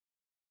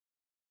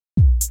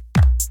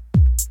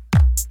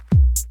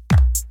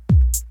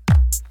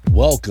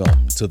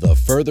Welcome to the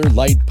Further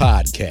Light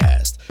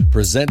Podcast,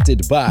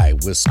 presented by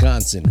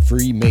Wisconsin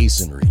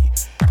Freemasonry,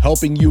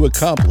 helping you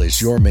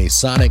accomplish your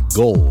Masonic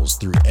goals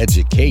through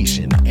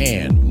education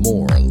and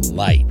more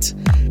light.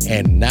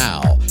 And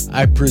now,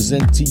 I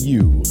present to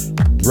you,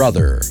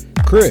 Brother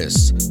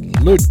Chris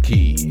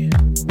Ludke.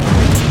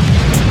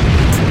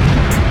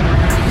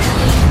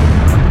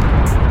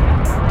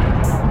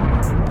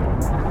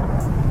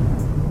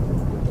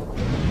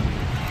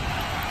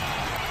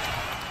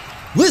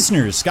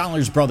 Listeners,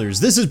 scholars, brothers,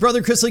 this is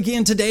Brother Chris Ludke,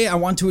 and today I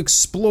want to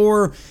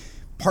explore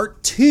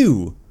part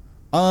 2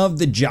 of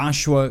the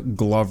Joshua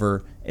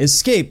Glover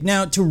escape.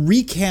 Now, to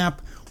recap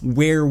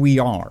where we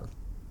are,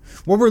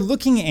 what we're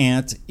looking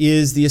at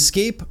is the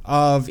escape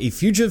of a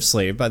fugitive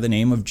slave by the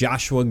name of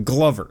Joshua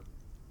Glover.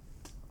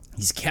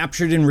 He's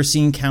captured in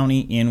Racine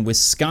County in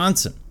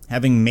Wisconsin,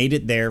 having made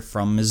it there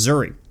from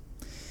Missouri.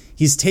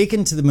 He's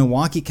taken to the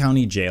Milwaukee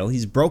County Jail.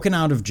 He's broken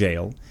out of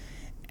jail.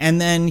 And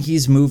then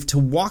he's moved to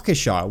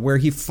Waukesha, where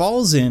he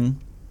falls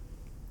in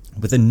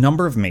with a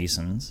number of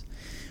Masons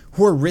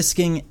who are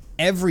risking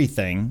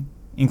everything,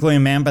 including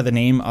a man by the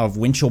name of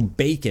Winchell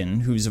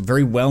Bacon, who's a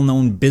very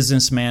well-known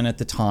businessman at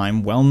the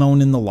time,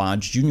 well-known in the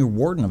lodge, junior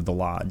warden of the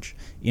lodge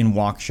in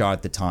Waukesha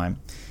at the time.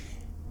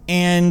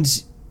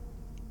 And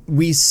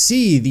we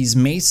see these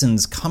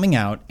Masons coming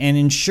out and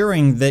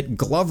ensuring that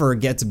Glover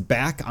gets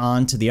back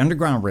onto the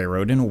Underground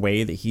Railroad in a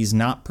way that he's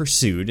not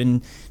pursued,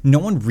 and no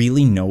one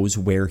really knows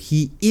where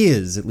he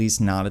is, at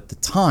least not at the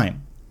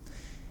time.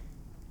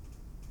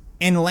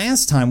 And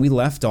last time we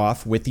left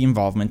off with the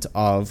involvement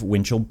of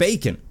Winchell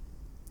Bacon.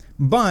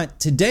 But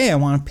today I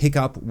want to pick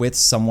up with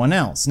someone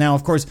else. Now,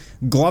 of course,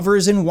 Glover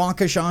is in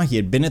Waukesha. He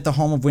had been at the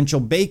home of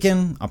Winchell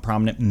Bacon, a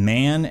prominent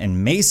man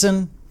and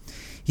Mason.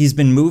 He's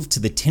been moved to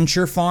the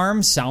Tincture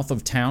Farm south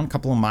of town, a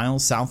couple of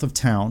miles south of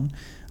town,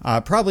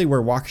 probably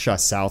where Waukesha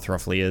South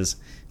roughly is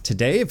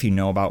today, if you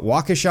know about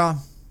Waukesha.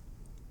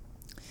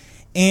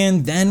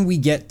 And then we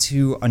get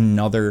to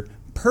another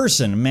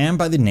person, a man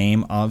by the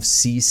name of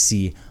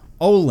C.C.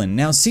 Olin.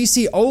 Now,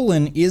 C.C.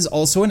 Olin is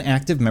also an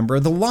active member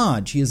of the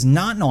lodge. He is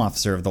not an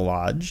officer of the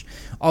lodge,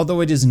 although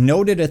it is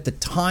noted at the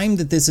time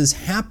that this is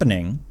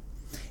happening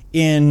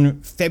in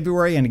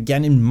February and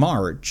again in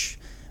March.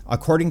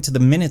 According to the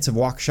minutes of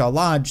Waukesha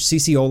Lodge,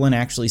 C.C. Olin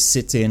actually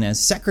sits in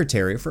as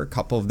secretary for a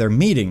couple of their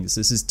meetings.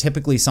 This is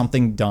typically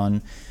something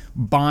done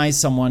by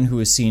someone who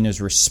is seen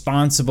as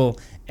responsible,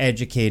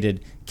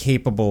 educated,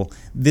 capable.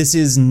 This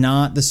is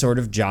not the sort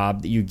of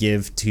job that you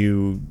give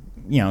to,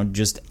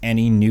 just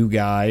any new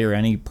guy or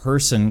any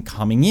person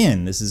coming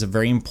in. This is a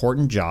very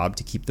important job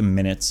to keep the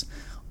minutes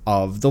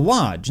of the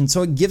lodge. And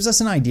so it gives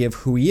us an idea of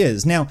who he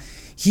is. Now,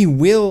 he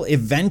will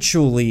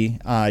eventually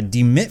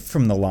demit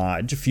from the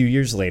lodge a few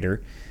years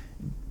later,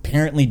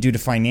 apparently due to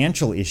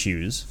financial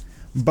issues,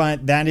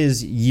 but that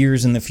is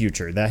years in the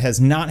future. That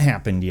has not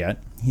happened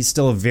yet. He's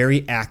still a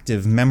very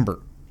active member.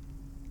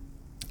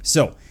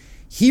 So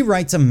he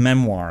writes a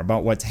memoir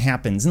about what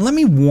happens. And let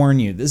me warn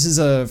you, this is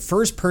a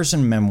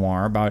first-person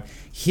memoir about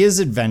his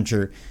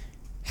adventure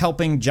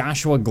helping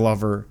Joshua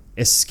Glover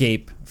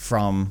escape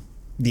from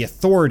the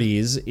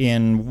authorities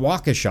in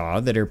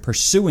Waukesha that are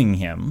pursuing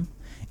him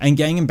and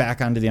getting him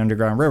back onto the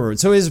Underground Railroad.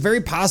 So it is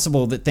very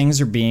possible that things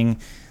are being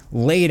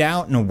laid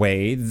out in a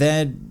way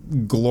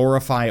that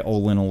glorify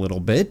Olin a little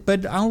bit,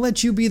 but I'll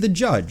let you be the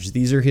judge.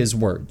 These are his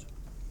words.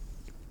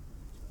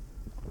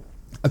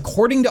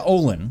 According to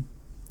Olin,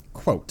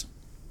 quote,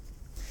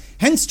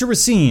 "Hence to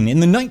Racine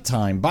in the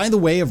nighttime by the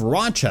way of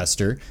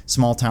Rochester,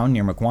 small town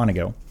near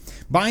Mukwonago,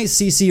 by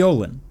C.C.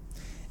 Olin.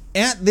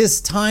 At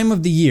this time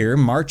of the year,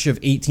 March of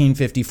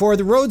 1854,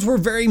 the roads were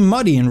very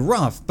muddy and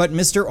rough, but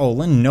Mr.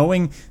 Olin,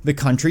 knowing the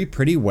country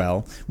pretty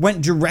well,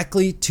 went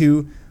directly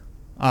to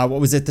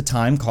what was at the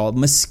time called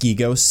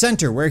Muskego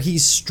Center, where he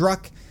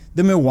struck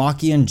the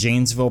Milwaukee and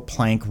Janesville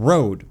Plank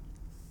Road."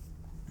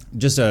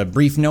 Just a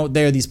brief note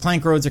there, these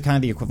plank roads are kind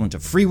of the equivalent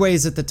of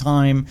freeways at the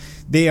time.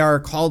 They are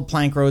called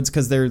plank roads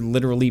because they're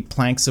literally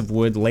planks of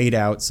wood laid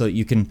out so that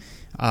you can,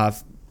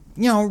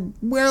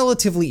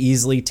 relatively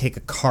easily take a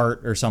cart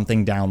or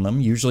something down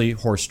them, usually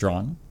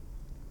horse-drawn.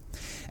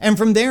 And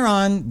from there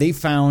on, they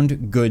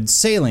found good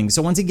sailing.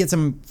 So once he gets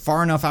them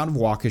far enough out of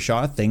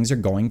Waukesha, things are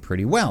going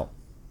pretty well.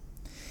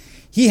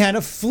 He had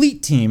a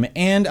fleet team,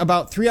 and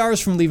about 3 hours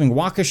from leaving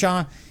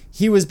Waukesha,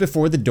 he was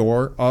before the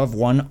door of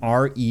one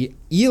R.E.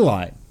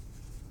 Eli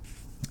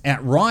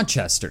at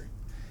Rochester.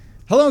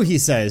 "Hello," he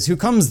says, "who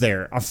comes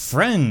there?" "A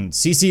friend,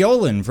 C.C.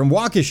 Olin from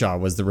Waukesha,"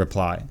 was the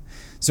reply.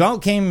 So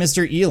out came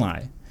Mr.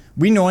 Eli.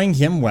 We knowing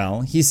him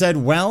well, he said,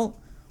 "Well,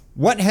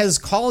 what has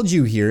called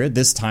you here at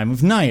this time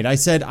of night?" I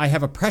said, "I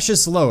have a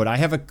precious load.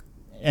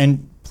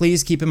 And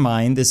please keep in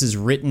mind, this is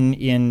written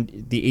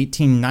in the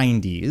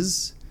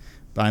 1890s.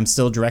 But I'm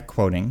still direct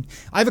quoting.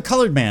 "I have a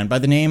colored man by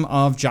the name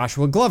of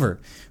Joshua Glover,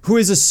 who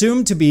is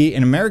assumed to be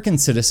an American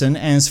citizen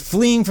and is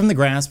fleeing from the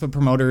grasp of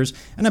promoters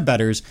and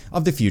abettors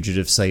of the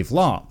fugitive slave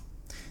law.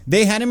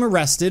 They had him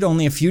arrested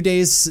only a few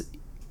days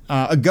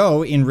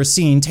ago in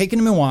Racine, taken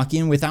to Milwaukee,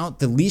 and without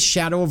the least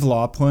shadow of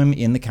law put him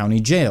in the county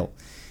jail.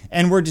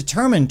 and were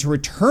determined to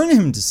return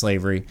him to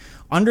slavery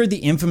under the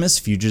infamous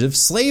Fugitive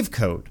Slave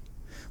Code.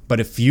 But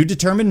a few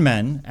determined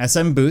men,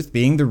 S.M. Booth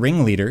being the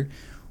ringleader,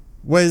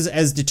 was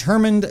as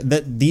determined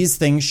that these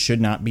things should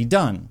not be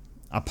done.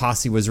 A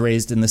posse was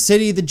raised in the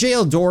city, the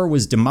jail door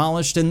was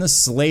demolished, and the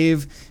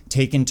slave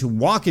taken to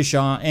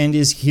Waukesha and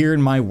is here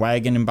in my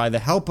wagon, and by the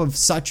help of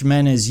such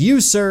men as you,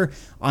 sir,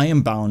 I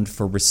am bound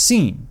for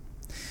Racine,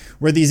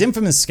 where these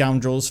infamous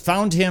scoundrels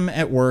found him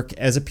at work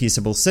as a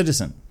peaceable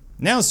citizen.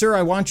 Now, sir,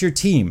 I want your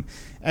team.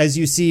 As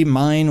you see,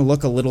 mine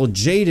look a little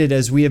jaded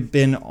as we have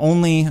been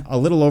only a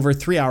little over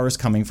 3 hours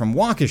coming from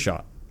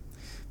Waukesha.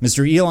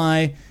 Mr.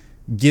 Eli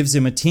gives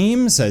him a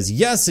team, says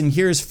yes, and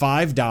here's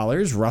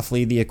 $5,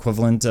 roughly the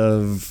equivalent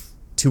of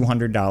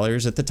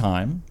 $200 at the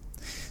time,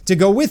 to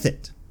go with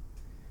it.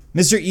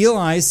 Mr.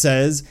 Eli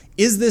says,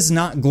 is this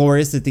not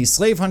glorious that these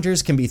slave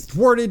hunters can be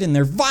thwarted in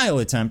their vile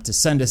attempt to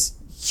send a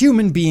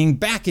human being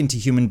back into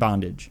human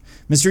bondage?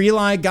 Mr.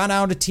 Eli got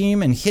out a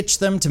team and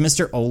hitched them to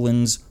Mr.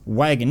 Olin's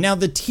wagon. Now,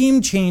 the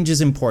team change is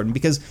important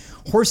because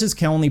horses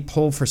can only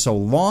pull for so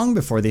long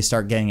before they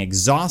start getting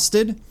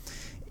exhausted.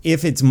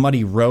 If it's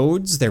muddy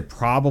roads, they're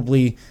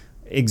probably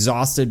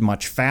exhausted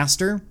much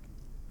faster.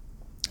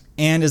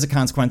 And as a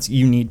consequence,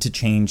 you need to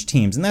change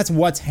teams. And that's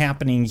what's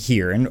happening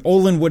here. And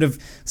Olin would have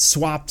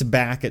swapped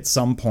back at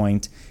some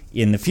point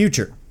in the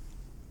future.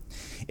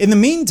 In the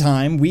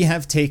meantime, we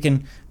have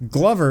taken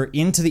Glover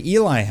into the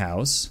Eli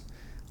house.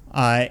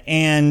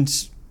 And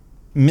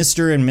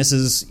Mr. and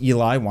Mrs.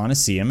 Eli want to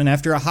see him. And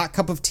after a hot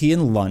cup of tea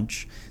and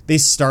lunch, they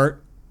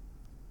start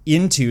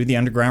into the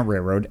Underground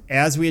Railroad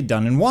as we had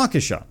done in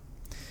Waukesha.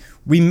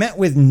 We met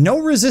with no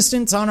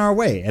resistance on our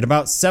way. At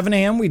about 7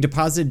 a.m., we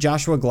deposited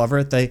Joshua Glover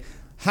at the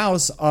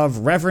house of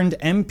Reverend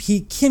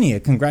M.P. Kinney,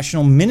 a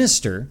congressional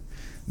minister,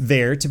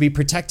 there to be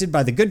protected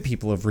by the good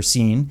people of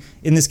Racine,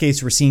 in this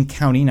case, Racine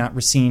County, not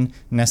Racine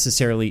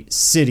necessarily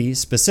city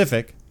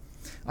specific,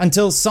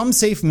 until some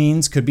safe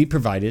means could be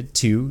provided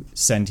to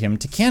send him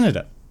to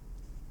Canada.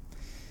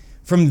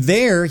 From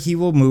there,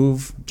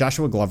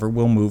 Joshua Glover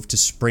will move to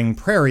Spring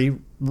Prairie,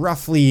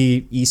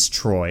 roughly East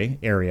Troy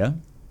area.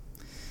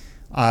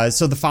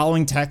 So the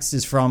following text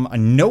is from a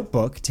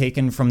notebook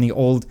taken from the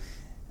old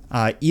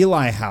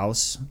Eli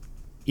house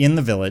in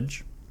the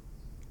village.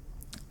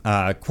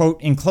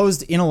 Quote,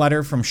 enclosed in a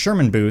letter from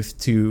Sherman Booth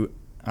to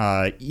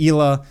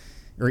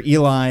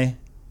Eli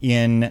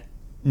in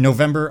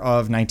November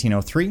of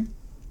 1903.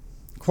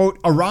 Quote,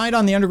 a ride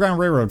on the Underground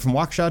Railroad from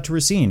Waukesha to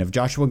Racine of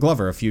Joshua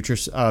Glover, a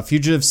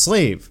fugitive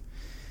slave.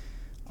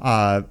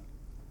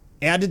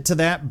 Added to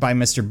that by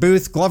Mr.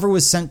 Booth, Glover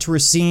was sent to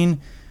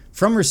Racine,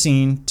 from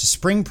Racine to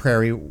Spring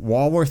Prairie,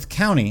 Walworth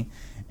County,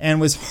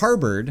 and was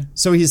harbored.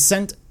 So he's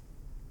sent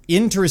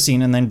into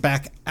Racine and then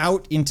back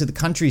out into the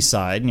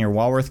countryside near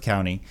Walworth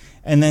County,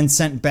 and then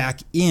sent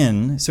back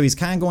in. So he's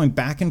kind of going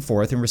back and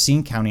forth in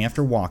Racine County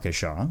after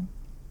Waukesha,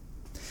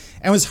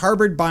 and was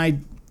harbored by,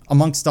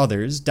 amongst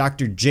others,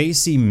 Dr.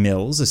 J.C.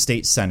 Mills, a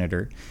state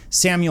senator,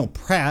 Samuel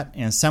Pratt,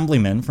 an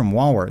assemblyman from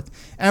Walworth.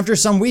 After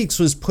some weeks,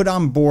 was put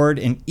on board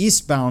an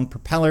eastbound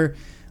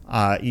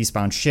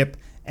ship,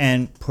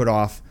 and put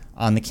off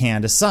on the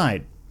Canada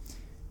side.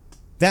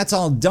 That's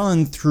all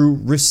done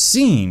through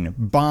Racine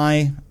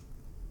by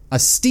a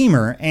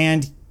steamer,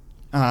 and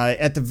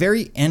at the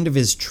very end of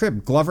his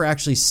trip, Glover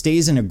actually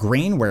stays in a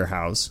grain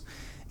warehouse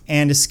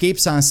and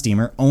escapes on a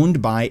steamer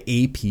owned by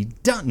A.P.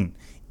 Dutton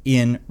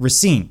in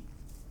Racine.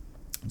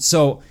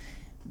 So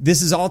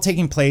this is all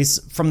taking place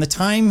from the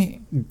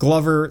time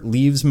Glover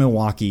leaves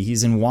Milwaukee.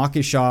 He's in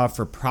Waukesha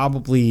for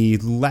probably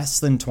less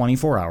than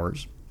 24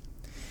 hours.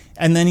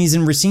 And then he's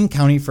in Racine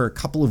County for a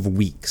couple of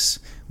weeks,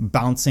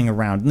 bouncing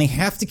around. And they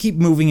have to keep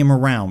moving him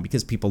around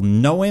because people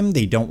know him.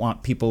 They don't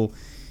want people,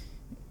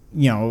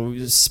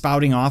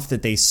 spouting off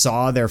that they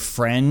saw their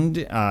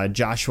friend,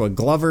 Joshua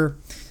Glover.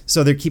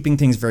 So they're keeping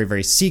things very,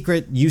 very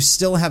secret. You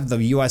still have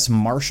the U.S.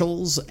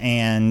 Marshals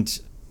and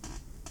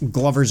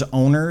Glover's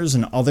owners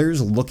and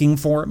others looking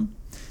for him.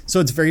 So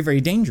it's very, very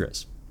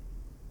dangerous.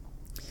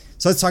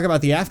 So let's talk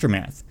about the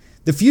aftermath.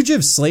 The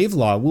fugitive slave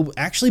law will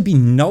actually be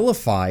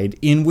nullified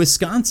in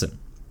Wisconsin.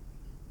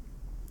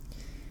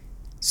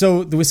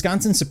 So the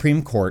Wisconsin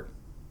Supreme Court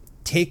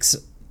takes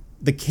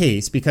the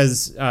case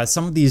because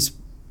some of these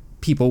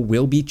people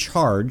will be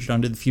charged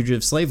under the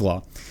fugitive slave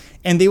law,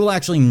 and they will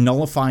actually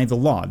nullify the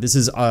law. This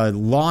is a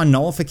law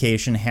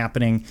nullification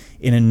happening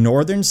in a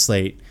northern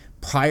state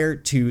prior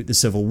to the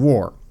Civil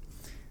War.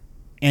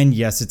 And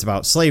yes, it's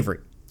about slavery.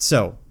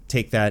 So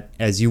take that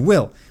as you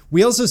will.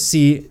 We also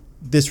see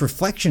this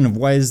reflection of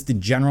what is the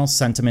general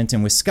sentiment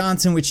in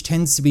Wisconsin, which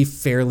tends to be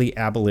fairly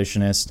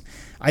abolitionist.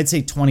 I'd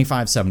say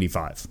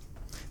 25-75.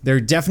 There are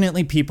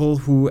definitely people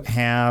who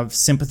have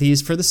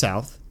sympathies for the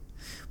South,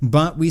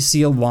 but we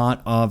see a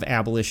lot of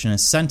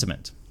abolitionist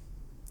sentiment.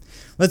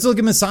 Let's look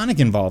at Masonic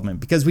involvement,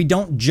 because we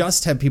don't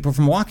just have people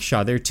from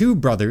Waukesha. There are two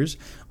brothers,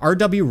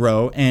 R.W.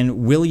 Rowe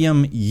and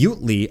William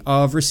Utley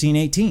of Racine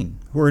 18,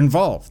 who are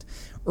involved.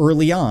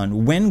 Early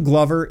on, when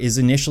Glover is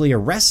initially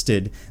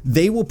arrested,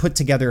 they will put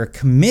together a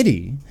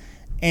committee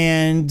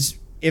and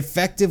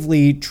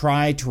effectively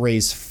try to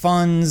raise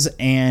funds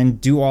and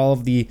do all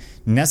of the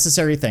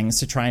necessary things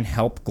to try and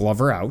help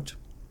Glover out,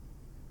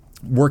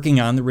 working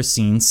on the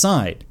Racine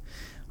side.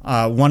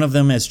 One of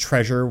them as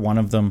treasurer, one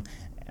of them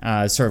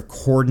sort of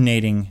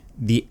coordinating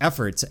the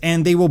efforts.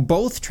 And they will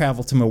both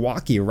travel to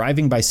Milwaukee,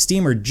 arriving by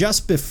steamer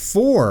just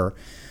before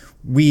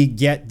we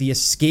get the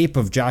escape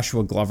of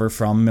Joshua Glover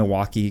from the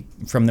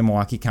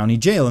Milwaukee County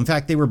Jail. In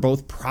fact, they were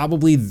both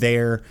probably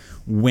there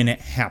when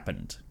it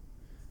happened.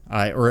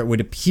 Or it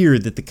would appear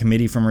that the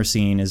committee from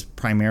Racine is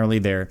primarily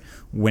there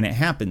when it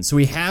happened. So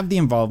we have the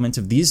involvement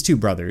of these two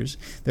brothers.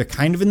 They're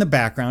kind of in the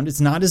background. It's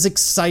not as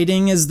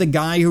exciting as the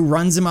guy who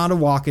runs him out of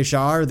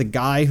Waukesha, or the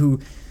guy who,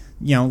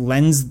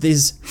 lends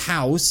this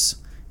house,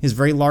 his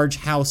very large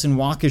house in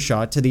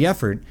Waukesha, to the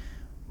effort.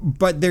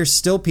 But there's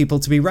still people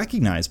to be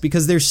recognized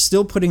because they're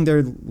still putting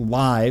their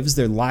lives,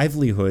 their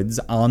livelihoods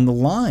on the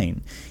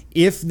line.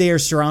 If they are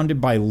surrounded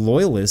by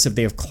loyalists, if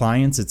they have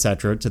clients,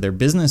 etc., to their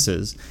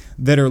businesses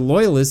that are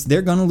loyalists,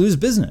 they're going to lose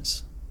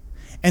business.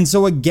 And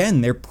so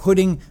again, they're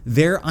putting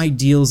their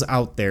ideals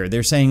out there.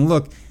 They're saying,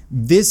 look,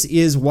 this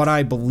is what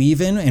I believe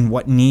in and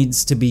what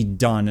needs to be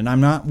done. And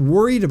I'm not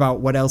worried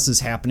about what else is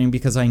happening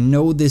because I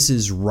know this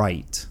is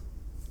right.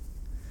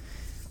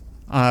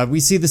 We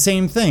see the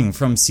same thing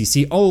from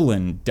C.C.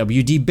 Olin,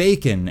 W.D.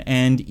 Bacon,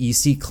 and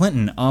E.C.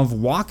 Clinton of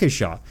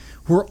Waukesha,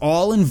 who are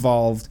all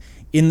involved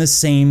in the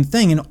same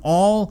thing and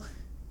all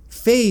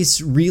face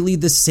really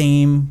the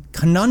same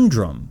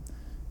conundrum.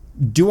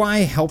 Do I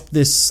help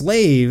this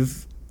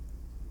slave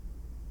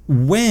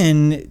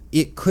when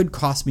it could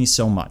cost me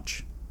so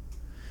much?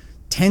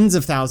 Tens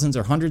of thousands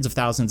or hundreds of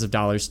thousands of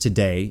dollars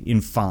today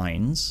in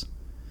fines,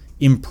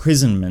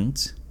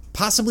 imprisonment,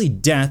 possibly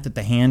death at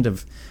the hand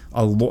of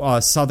a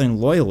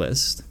Southern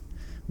loyalist,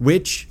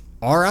 which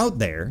are out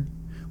there.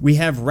 We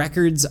have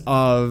records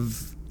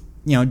of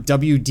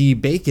W.D.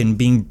 Bacon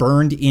being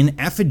burned in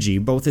effigy,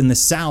 both in the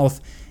South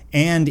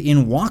and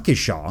in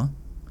Waukesha,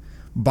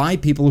 by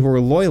people who are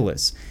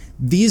loyalists.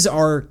 These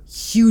are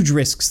huge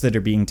risks that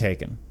are being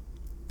taken.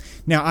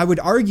 Now, I would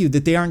argue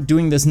that they aren't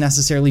doing this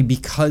necessarily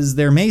because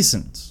they're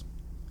Masons.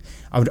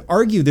 I would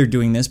argue they're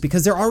doing this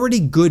because they're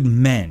already good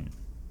men.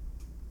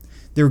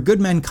 They're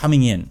good men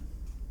coming in.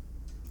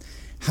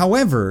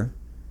 However,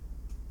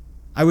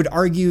 I would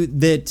argue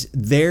that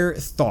their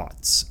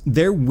thoughts,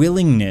 their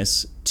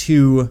willingness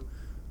to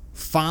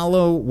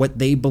follow what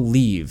they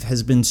believe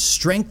has been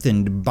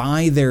strengthened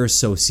by their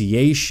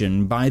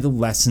association, by the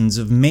lessons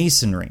of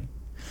Masonry.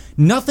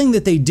 Nothing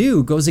that they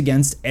do goes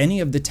against any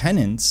of the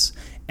tenets,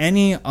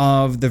 any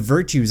of the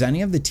virtues,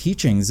 any of the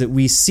teachings that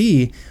we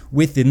see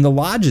within the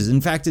lodges.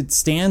 In fact, it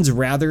stands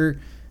rather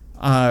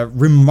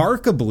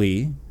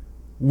remarkably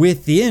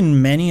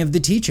within many of the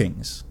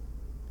teachings.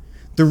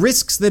 The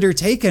risks that are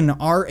taken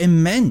are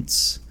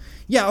immense.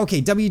 Yeah, okay,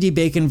 W.D.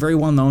 Bacon, very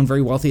well known,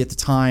 very wealthy at the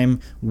time,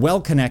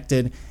 well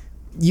connected.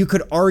 You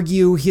could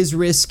argue his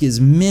risk is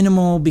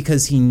minimal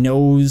because he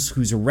knows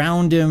who's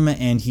around him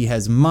and he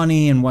has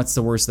money and what's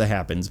the worst that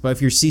happens. But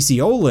if you're C.C.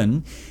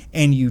 Olin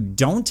and you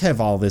don't have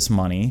all this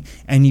money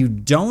and you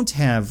don't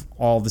have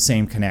all the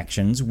same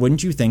connections,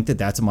 wouldn't you think that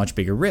that's a much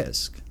bigger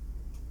risk?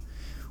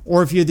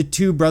 Or if you're the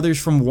two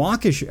brothers from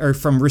Waukesha or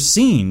from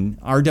Racine,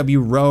 R.W.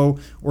 Rowe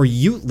or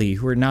Utley,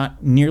 who are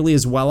not nearly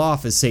as well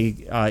off as, say,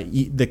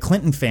 the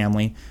Clinton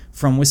family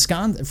from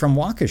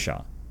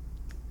Waukesha.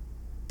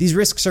 These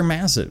risks are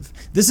massive.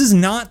 This is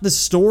not the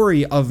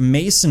story of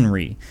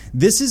Masonry.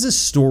 This is a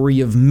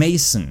story of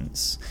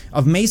Masons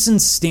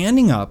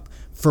standing up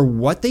for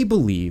what they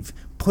believe,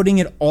 putting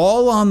it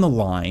all on the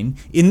line,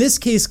 in this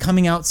case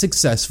coming out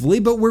successfully,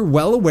 but we're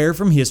well aware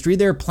from history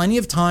there are plenty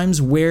of times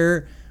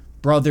where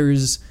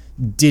brothers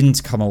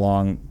didn't come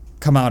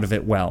out of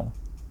it well.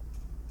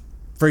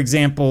 For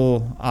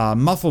example,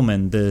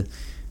 Muffelman, the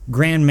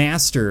Grand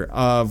Master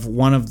of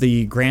one of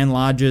the Grand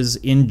Lodges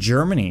in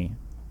Germany,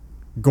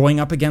 going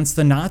up against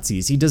the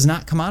Nazis, he does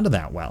not come out of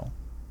that well.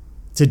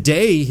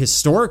 Today,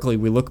 historically,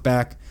 we look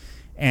back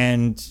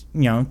and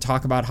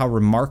talk about how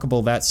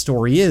remarkable that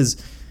story is,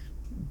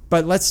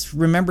 but let's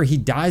remember he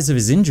dies of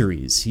his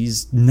injuries.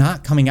 He's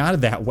not coming out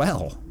of that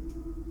well.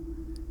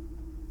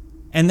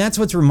 And that's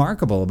what's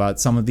remarkable about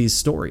some of these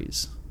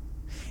stories.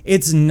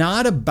 It's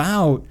not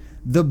about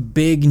the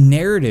big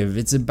narrative.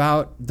 It's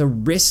about the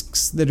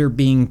risks that are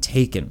being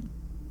taken.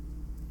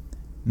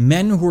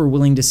 Men who are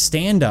willing to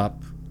stand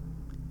up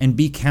and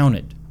be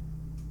counted.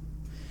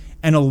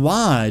 And a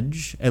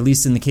lodge, at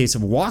least in the case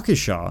of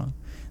Waukesha,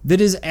 that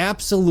is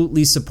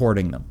absolutely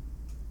supporting them.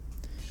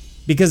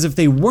 Because if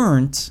they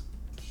weren't,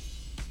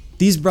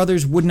 these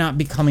brothers would not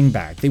be coming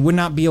back. They would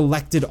not be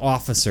elected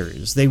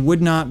officers. They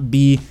would not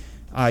be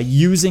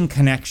using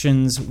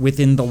connections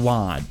within the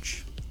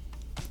lodge.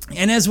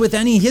 And as with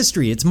any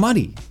history, it's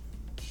muddy.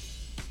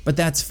 But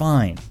that's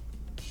fine.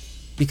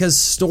 Because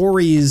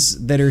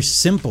stories that are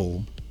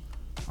simple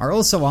are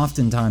also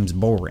oftentimes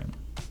boring.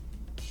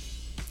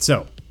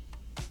 So,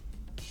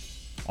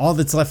 all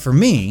that's left for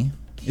me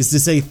is to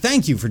say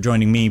thank you for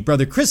joining me,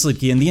 Brother Chris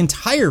Lidke, and the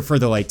entire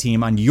Further Light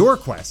team on your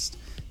quest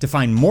to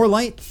find more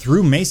light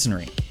through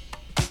Masonry.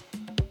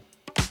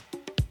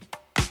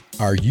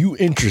 Are you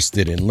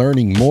interested in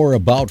learning more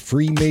about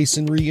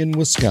Freemasonry in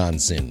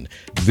Wisconsin?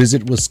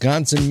 Visit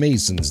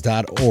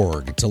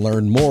wisconsinmasons.org to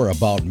learn more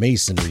about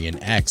Masonry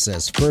and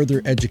access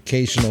further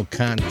educational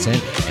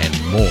content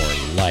and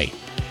more light.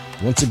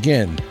 Once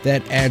again,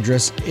 that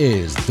address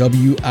is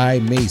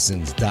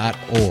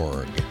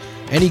wimasons.org.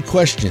 Any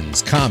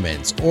questions,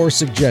 comments, or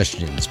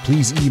suggestions,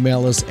 please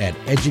email us at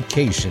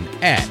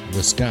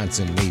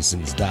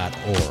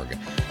education@wisconsinmasons.org.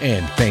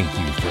 And thank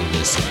you for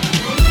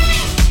listening.